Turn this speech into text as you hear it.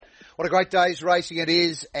What a great day's racing it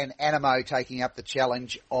is, and Anamoe taking up the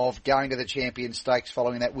challenge of going to the Champion Stakes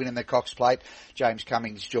following that win in the Cox Plate. James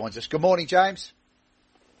Cummings joins us. Good morning, James.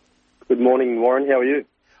 Good morning, Warren. How are you?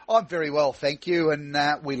 I'm very well, thank you, and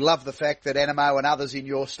we love the fact that Anamoe and others in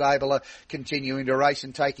your stable are continuing to race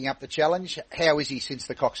and taking up the challenge. How is he since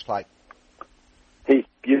the Cox Plate? He's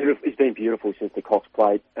beautiful. He's been beautiful since the Cox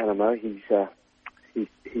Plate, Anamoe. He's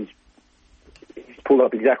pulled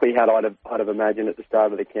up exactly how I'd have imagined at the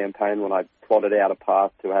start of the campaign when I plotted out a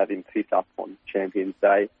path to have him fifth up on Champions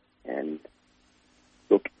Day. And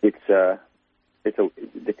look, these are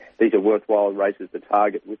worthwhile races to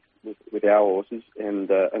target with our horses, and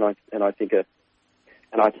I think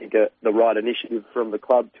the right initiative from the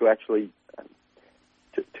club to actually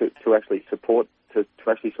support.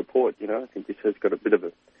 You know, I think this has got a bit of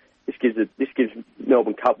a. This gives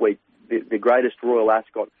Melbourne Cup Week the greatest Royal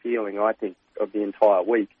Ascot feeling, I think, of the entire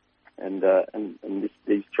week, and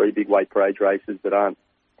these three big weight for age races they're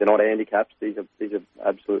not handicaps. These are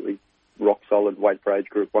absolutely rock solid weight for age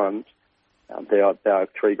Group 1s. They are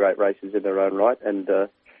three great races in their own right, and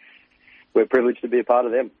we're privileged to be a part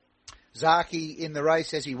of them. Zaaki in the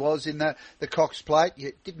race as he was in the Cox Plate.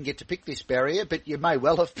 You didn't get to pick this barrier, but you may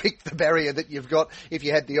well have picked the barrier that you've got if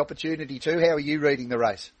you had the opportunity to. How are you reading the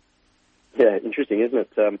race? Yeah, interesting, isn't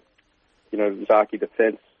it? Zaaki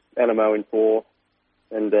defence, Anamoe in 4,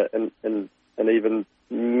 and even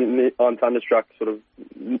I'm Thunderstruck sort of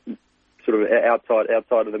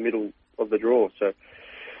outside of the middle of the draw. So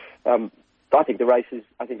I think the race is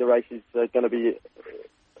going to be.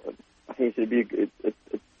 I think it's going to be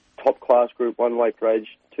a top class Group 1 weight for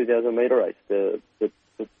age 2,000 metre race. The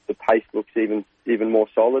pace looks even more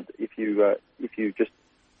solid if you just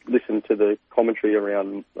listen to the commentary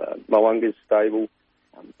around Mo'unga's stable.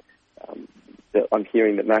 I'm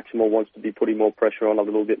hearing that Maximal wants to be putting more pressure on, a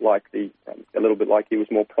little bit like he was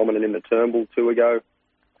more prominent in the Turnbull 2 ago.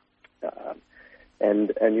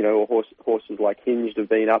 And horses like Hinged have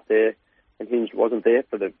been up there, and Hinged wasn't there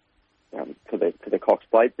for the Cox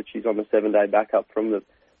Plate, but she's on the 7-day backup from the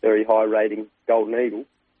very high rating Golden Eagle,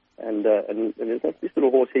 and this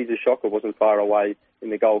little horse, He's a Shocker, wasn't far away in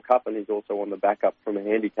the Gold Cup, and he's also on the backup from a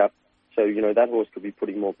handicap. So that horse could be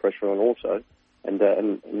putting more pressure on also,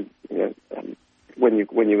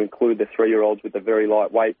 when you include the 3-year-olds with the very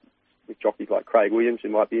light weight, with jockeys like Craig Williams, who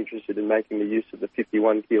might be interested in making the use of the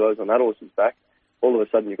 51 kilos on that horse's back, all of a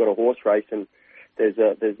sudden you've got a horse race, and there's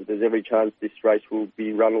every chance this race will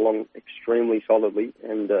be run along extremely solidly,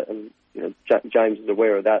 and James is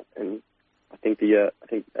aware of that, and I think as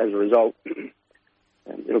a result,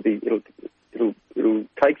 it'll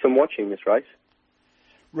take some watching, this race.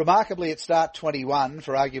 Remarkably, at start 21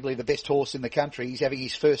 for arguably the best horse in the country. He's having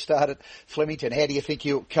his first start at Flemington. How do you think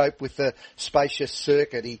he'll cope with the spacious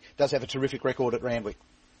circuit? He does have a terrific record at Randwick.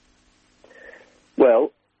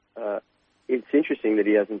 Well, it's interesting that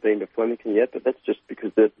he hasn't been to Flemington yet, but that's just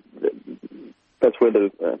because that's where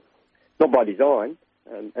not by design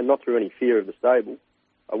and not through any fear of the stable.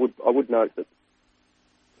 I would note that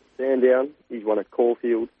Sandown, he's won at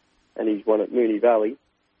Caulfield and he's won at Moonee Valley,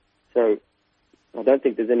 so I don't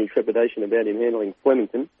think there's any trepidation about him handling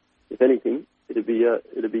Flemington. If anything, it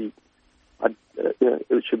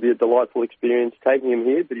should be a delightful experience taking him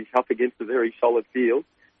here. But he's up against a very solid field,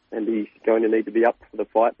 and he's going to need to be up for the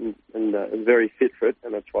fight and very fit for it.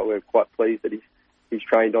 And that's why we're quite pleased that he's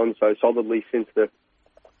trained on so solidly since the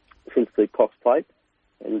Cox Plate,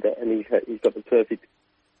 and he's got the perfect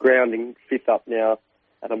grounding, fifth up now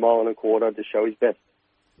at 1.25 miles to show his best.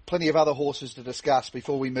 Plenty of other horses to discuss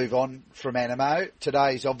before we move on from Anamoe.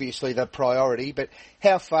 Today's obviously the priority, but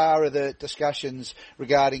how far are the discussions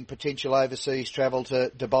regarding potential overseas travel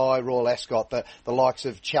to Dubai, Royal Ascot, the likes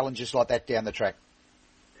of challenges like that down the track?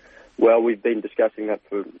 Well, we've been discussing that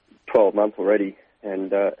for 12 months already,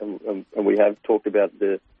 and we have talked about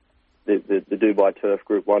the Dubai Turf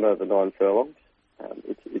Group 1 over 9 furlongs.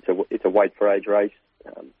 It's a weight for age race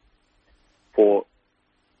for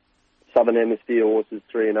Southern Hemisphere horses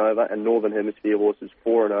 3 and over, and Northern Hemisphere horses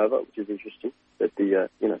 4 and over, which is interesting. That the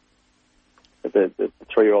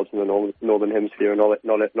 3-year-olds in the Northern Hemisphere are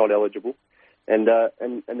not eligible, and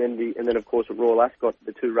then of course at Royal Ascot,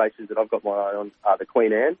 the 2 races that I've got my eye on are the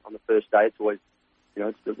Queen Anne on the first day. It's always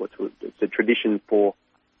it's a tradition for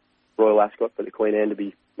Royal Ascot for the Queen Anne to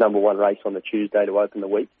be number 1 race on the Tuesday to open the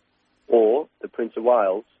week, or the Prince of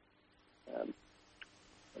Wales.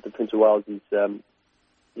 The Prince of Wales is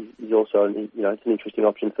also, it's an interesting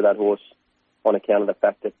option for that horse on account of the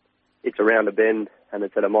fact that it's around a bend and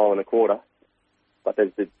it's at 1.25 miles. But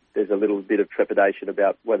there's a little bit of trepidation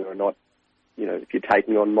about whether or not, if you're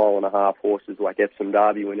taking on 1.5 mile horses like Epsom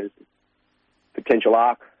Derby winners, potential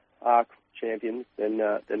arc arc champions, then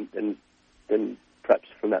perhaps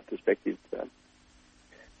from that perspective,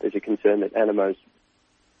 there's a concern that Animo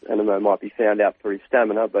might be found out for his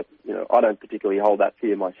stamina. But I don't particularly hold that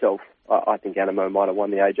fear myself. I think Animo might have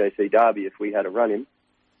won the AJC Derby if we had a run in,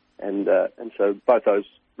 and so both those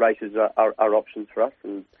races are options for us.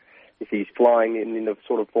 And if he's flying in the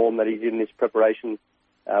sort of form that he's in this preparation,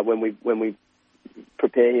 when we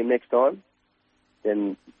prepare him next time,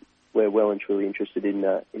 then we're well and truly interested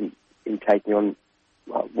in taking on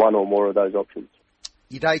one or more of those options.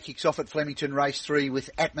 Your day kicks off at Flemington Race 3 with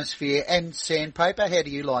Atmosphere and Sandpaper. How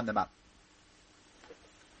do you line them up?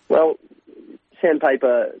 Well,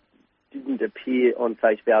 Sandpaper didn't appear on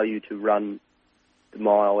face value to run the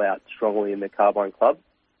mile out strongly in the Carbine Club.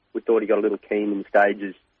 We thought he got a little keen in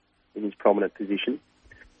stages in his prominent position,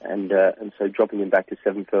 and so dropping him back to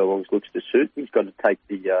 7 furlongs looks to suit. He's got to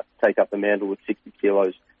take up the mantle with 60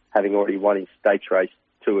 kilos, having already won his stakes race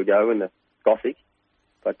 2 ago in the Gothic.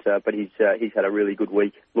 But he's had a really good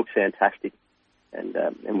week. Looks fantastic, and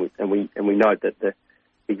we note that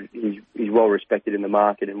he's well respected in the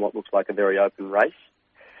market in what looks like a very open race.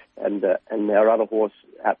 And our other horse,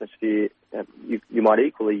 Atmosphere, you might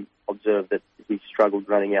equally observe that he struggled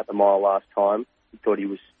running out the mile last time. He thought he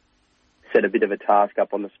was set a bit of a task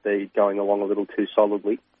up on the speed, going along a little too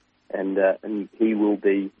solidly, and he will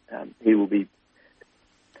be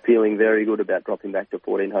feeling very good about dropping back to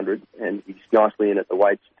 1400, and he's nicely in at the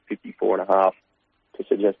weights, 54.5, to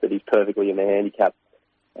suggest that he's perfectly in the handicap.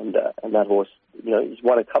 And that horse, he's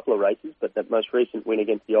won a couple of races, but that most recent win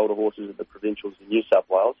against the older horses at the provincials in New South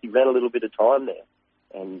Wales, he ran a little bit of time there,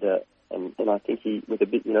 and I think he, with a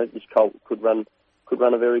bit, this colt could run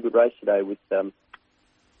a very good race today with the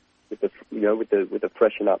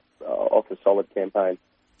freshen up off a solid campaign.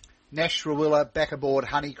 Nash Rawiller back aboard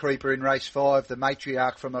Honey Creeper in race 5, the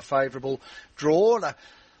matriarch from a favourable draw. A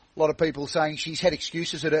lot of people saying she's had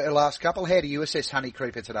excuses at her last couple. How do you assess Honey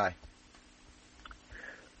Creeper today?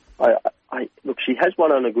 Look, she has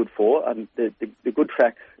won on a good 4. The good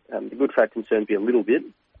track concerns me a little bit.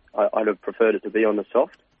 I'd have preferred it to be on the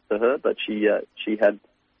soft for her, but she had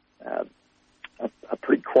a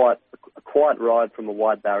pretty quiet ride from a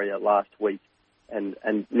wide barrier last week, and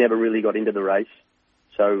never really got into the race.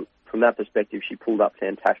 So from that perspective, she pulled up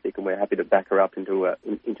fantastic, and we're happy to back her up into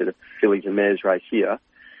the fillies and mares race here.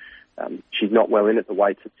 She's not well in at the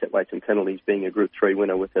weights at set weights and penalties, being a Group 3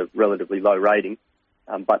 winner with a relatively low rating.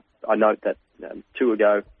 But I note that 2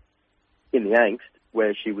 ago in the Angst,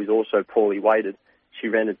 where she was also poorly weighted, she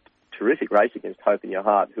ran a terrific race against Hope in Your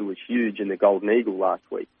Heart, who was huge in the Golden Eagle last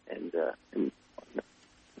week. And I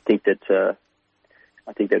think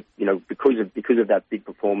that because of that big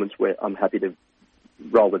performance, where I'm happy to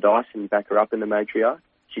roll the dice and back her up in the matriarch.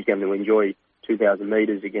 She's going to enjoy 2,000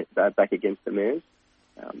 metres back against the mares,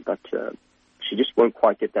 but she just won't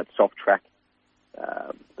quite get that soft track,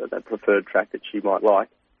 that preferred track that she might like.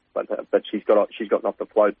 But she's gotten off the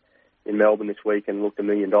float in Melbourne this week and looked $1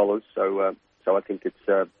 million. So I think it's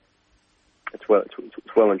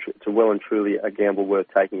well and truly a gamble worth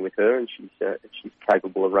taking with her, and she's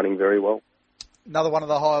capable of running very well. Another one of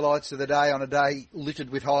the highlights of the day, on a day littered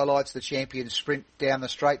with highlights, the champion sprint down the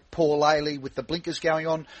straight, Paul Ailey with the blinkers going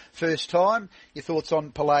on first time. Your thoughts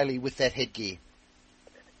on Paul Ailey with that headgear?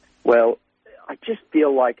 Well, I just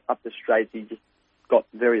feel like up the straight he just got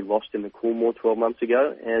very lost in the Coolmore 12 months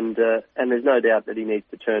ago, and there's no doubt that he needs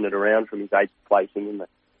to turn it around from his 8th placing in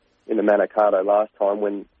the Manikato last time,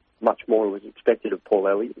 when much more was expected of Paul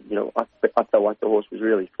Ailey. I felt like the horse was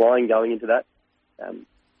really flying going into that.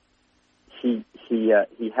 He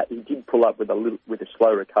did pull up with a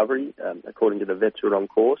slow recovery, according to the vets who are on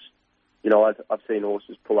course. I've seen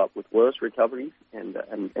horses pull up with worse recoveries and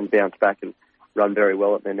bounce back and run very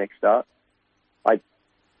well at their next start.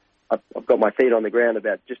 I've got my feet on the ground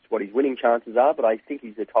about just what his winning chances are, but I think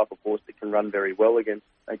he's the type of horse that can run very well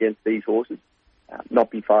against these horses, not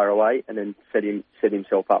be far away, and then set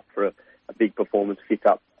himself up for a big performance, fit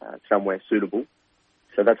up somewhere suitable.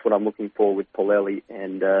 So that's what I'm looking for with Paul Ailey,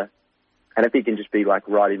 and if he can just be like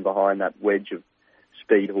right in behind that wedge of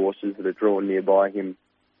speed horses that are drawn nearby him,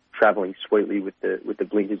 travelling sweetly with the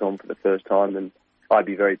blinkers on for the first time, then I'd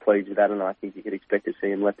be very pleased with that, and I think you could expect to see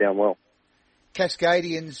him let down well.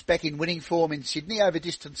 Cascadian's back in winning form in Sydney over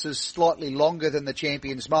distances slightly longer than the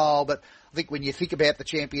Champions Mile, but I think when you think about the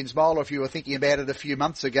Champions Mile, or if you were thinking about it a few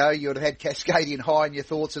months ago, you would have had Cascadian high in your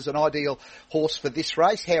thoughts as an ideal horse for this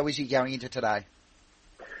race. How is he going into today?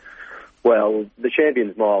 Well, the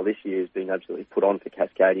Champions Mile this year has been absolutely put on for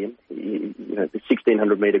Cascadian. The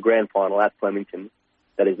 1,600 metre grand final at Flemington,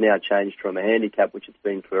 that has now changed from a handicap, which it's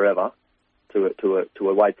been forever, to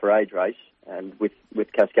a weight for age race. And with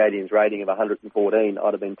Cascadian's rating of 114,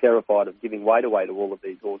 I'd have been terrified of giving weight away to all of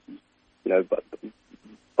these horses, but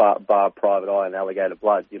bar Private Eye and Alligator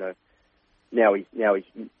Blood. Now he's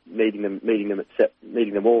meeting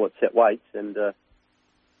them all at set weights. And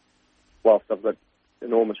whilst I've got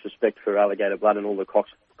enormous respect for Alligator Blood and all the Cox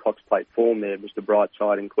Plate form there, Mr.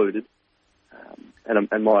 Brightside included,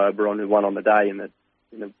 and my Oberon, who won on the day in the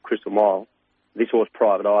Crystal Mile. This horse,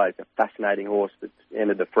 Private Eye, is a fascinating horse that's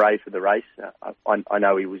entered the fray for the race. I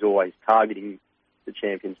know he was always targeting the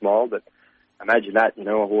Champions Mile, but imagine that, a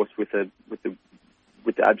horse with the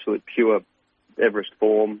absolute pure Everest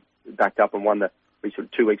form, backed up and won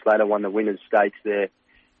 2 weeks later won the Winners' Stakes there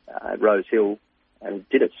at Rose Hill, and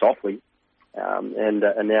did it softly. And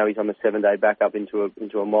now he's on the 7-day back up into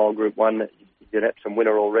a mile Group 1. He's got some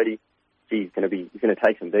winner already. He's going to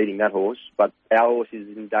take some beating, that horse. But our horse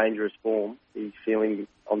is in dangerous form. He's feeling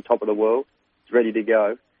on top of the world. He's ready to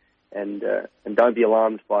go, and don't be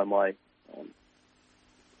alarmed by my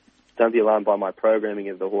programming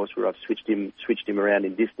of the horse, where I've switched him around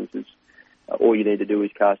in distances. All you need to do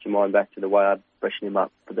is cast your mind back to the way I'd freshen him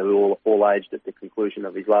up for the all aged at the conclusion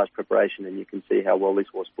of his last preparation, and you can see how well this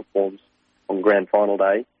horse performs on Grand Final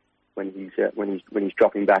day. When he's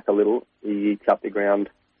dropping back a little, he eats up the ground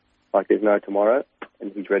like there's no tomorrow,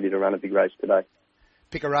 and he's ready to run a big race today.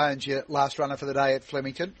 Picarone's your last runner for the day at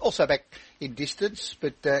Flemington. Also back in distance,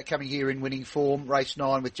 but coming here in winning form. Race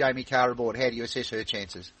 9 with Jamie Carr aboard. How do you assess her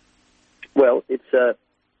chances? Well, it's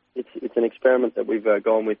an experiment that we've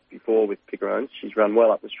gone with before with Picarone. She's run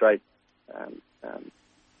well up the straight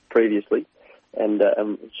previously, and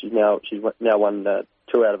she's now won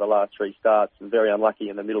 2 out of the last 3 starts, and very unlucky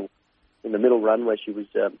in the middle run, where she was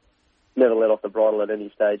never let off the bridle at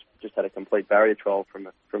any stage. Just had a complete barrier trial from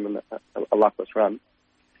a luckless run,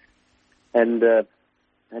 and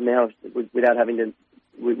now without having to,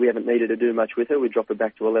 we haven't needed to do much with her. We drop her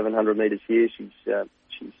back to 1,100 metres here.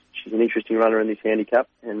 She's an interesting runner in this handicap,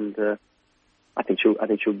 and I think she'll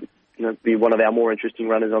be one of our more interesting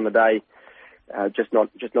runners on the day. Just not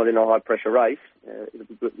in a high pressure race.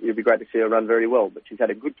 It'll be great to see her run very well. But she's had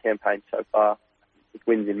a good campaign so far, with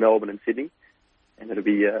wins in Melbourne and Sydney, and it'll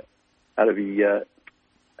be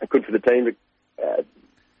good for the team to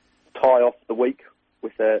tie off the week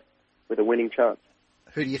with a winning chance.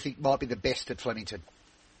 Who do you think might be the best at Flemington?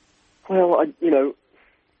 Well,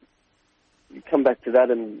 you come back to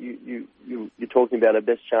that, and you're talking about her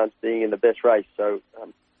best chance being in the best race. So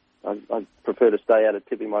I prefer to stay out of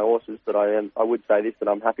tipping my horses, but I would say this, that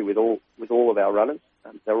I'm happy with all of our runners.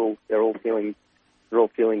 They're all feeling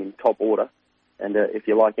in top order, and if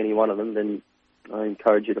you like any one of them, then I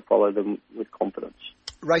encourage you to follow them with confidence.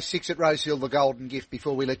 Race 6 at Rosehill, the Golden Gift.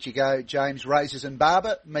 Before we let you go, James, Razors and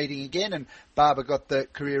Barber meeting again, and Barber got the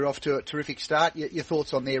career off to a terrific start. Your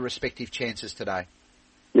thoughts on their respective chances today?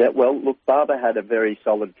 Yeah, well, look, Barber had a very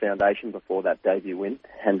solid foundation before that debut win,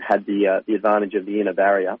 and had the advantage of the inner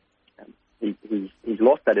barrier. He's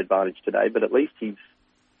lost that advantage today, but at least he's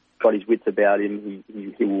got his wits about him.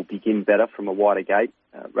 He will begin better from a wider gate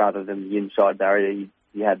rather than the inside barrier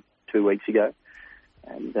he had 2 weeks ago.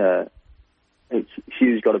 And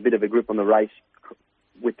Hugh's got a bit of a grip on the race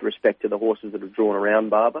with respect to the horses that have drawn around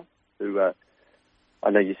Barber, who I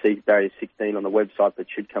know you see barrier 16 on the website, but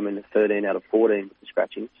should come in 13 out of 14 with the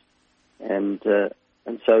scratchings. And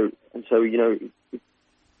so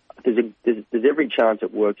there's every chance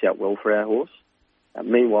it works out well for our horse.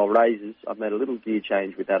 Meanwhile, Razors, I've made a little gear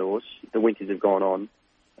change with that horse. The winters have gone on,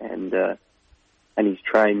 and he's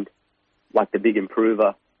trained like the big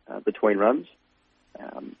improver between runs.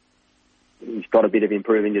 He's got a bit of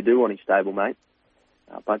improving to do on his stablemate,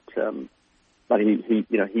 but he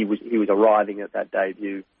was arriving at that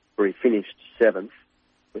debut where he finished 7th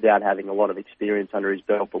without having a lot of experience under his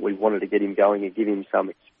belt. But we wanted to get him going and give him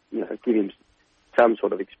some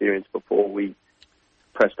sort of experience before we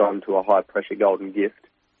pressed on to a high pressure Golden Gift,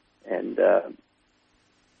 and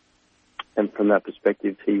from that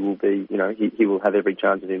perspective, he will be, he will have every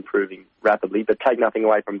chance of improving rapidly. But take nothing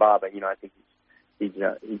away from Barber. I think he's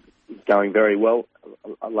going very well.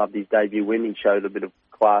 I loved his debut win. He showed a bit of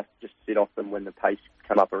class, just sit off them when the pace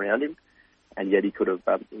come up around him, and yet he could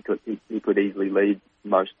easily lead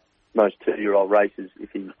most 2-year-old races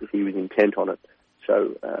if he was intent on it.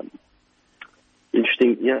 So.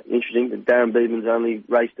 Interesting. Darren Beeman's only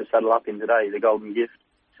race to saddle up in today, the Golden Gift,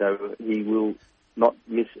 so he will not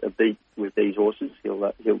miss a beat with these horses.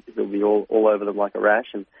 He'll be all over them like a rash,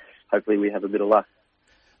 and hopefully we have a bit of luck.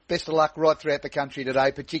 Best of luck right throughout the country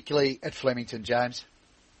today, particularly at Flemington, James.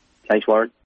 Thanks, Warren.